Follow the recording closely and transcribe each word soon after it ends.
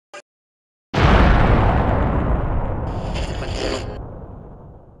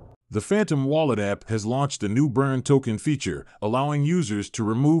The Phantom Wallet app has launched a new burn token feature, allowing users to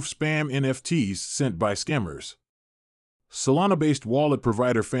remove spam NFTs sent by scammers. Solana-based wallet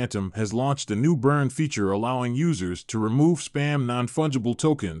provider Phantom has launched a new burn feature allowing users to remove spam non-fungible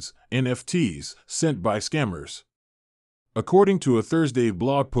tokens, NFTs, sent by scammers. According to a Thursday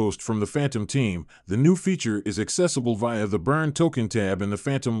blog post from the Phantom team, the new feature is accessible via the Burn Token tab in the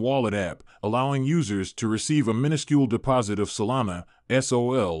Phantom Wallet app, allowing users to receive a minuscule deposit of Solana,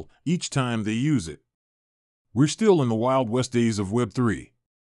 SOL, each time they use it. We're still in the Wild West days of Web3.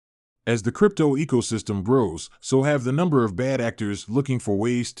 As the crypto ecosystem grows, so have the number of bad actors looking for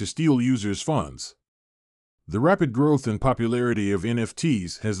ways to steal users' funds. The rapid growth and popularity of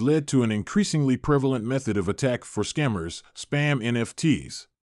NFTs has led to an increasingly prevalent method of attack for scammers, spam NFTs.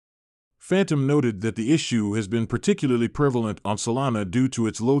 Phantom noted that the issue has been particularly prevalent on Solana due to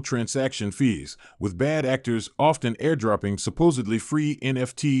its low transaction fees, with bad actors often airdropping supposedly free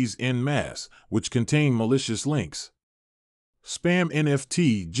NFTs en masse, which contain malicious links. Spam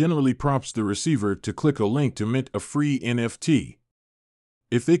NFT generally prompts the receiver to click a link to mint a free NFT.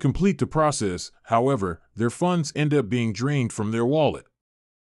 If they complete the process, however, their funds end up being drained from their wallet.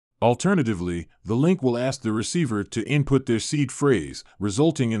 Alternatively, the link will ask the receiver to input their seed phrase,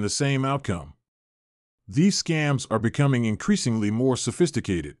 resulting in the same outcome. These scams are becoming increasingly more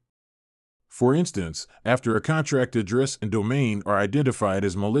sophisticated. For instance, after a contract address and domain are identified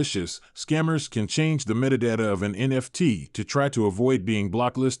as malicious, scammers can change the metadata of an NFT to try to avoid being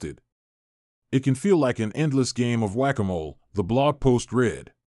blacklisted. It can feel like an endless game of whack-a-mole, the blog post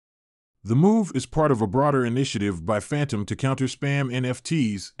read. The move is part of a broader initiative by Phantom to counter spam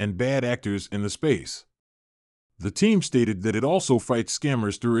NFTs and bad actors in the space. The team stated that it also fights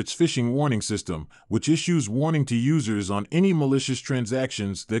scammers through its phishing warning system, which issues warning to users on any malicious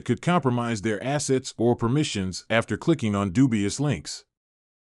transactions that could compromise their assets or permissions after clicking on dubious links.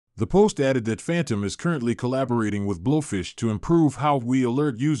 The post added that Phantom is currently collaborating with Blowfish to improve how we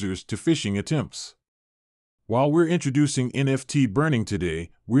alert users to phishing attempts. While we're introducing NFT burning today,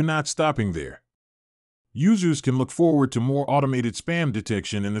 we're not stopping there. Users can look forward to more automated spam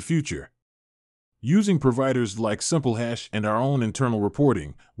detection in the future. Using providers like SimpleHash and our own internal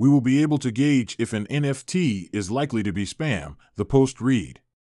reporting, we will be able to gauge if an NFT is likely to be spam, the post read.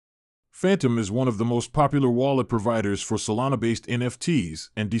 Phantom is one of the most popular wallet providers for Solana-based NFTs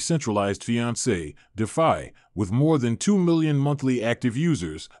and decentralized fiancé, DeFi, with more than 2 million monthly active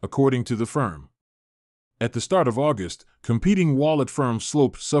users, according to the firm. At the start of August, competing wallet firm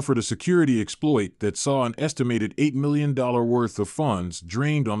Slope suffered a security exploit that saw an estimated $8 million worth of funds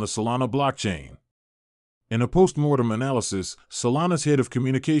drained on the Solana blockchain. In a post-mortem analysis, Solana's head of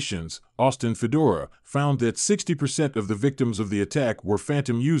communications, Austin Fedora, found that 60% of the victims of the attack were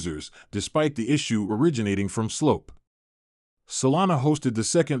Phantom users, despite the issue originating from Slope. Solana hosted the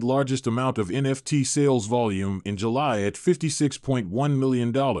second largest amount of NFT sales volume in July at $56.1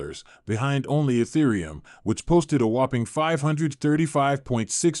 million, behind only Ethereum, which posted a whopping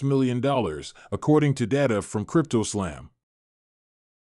 $535.6 million, according to data from CryptoSlam.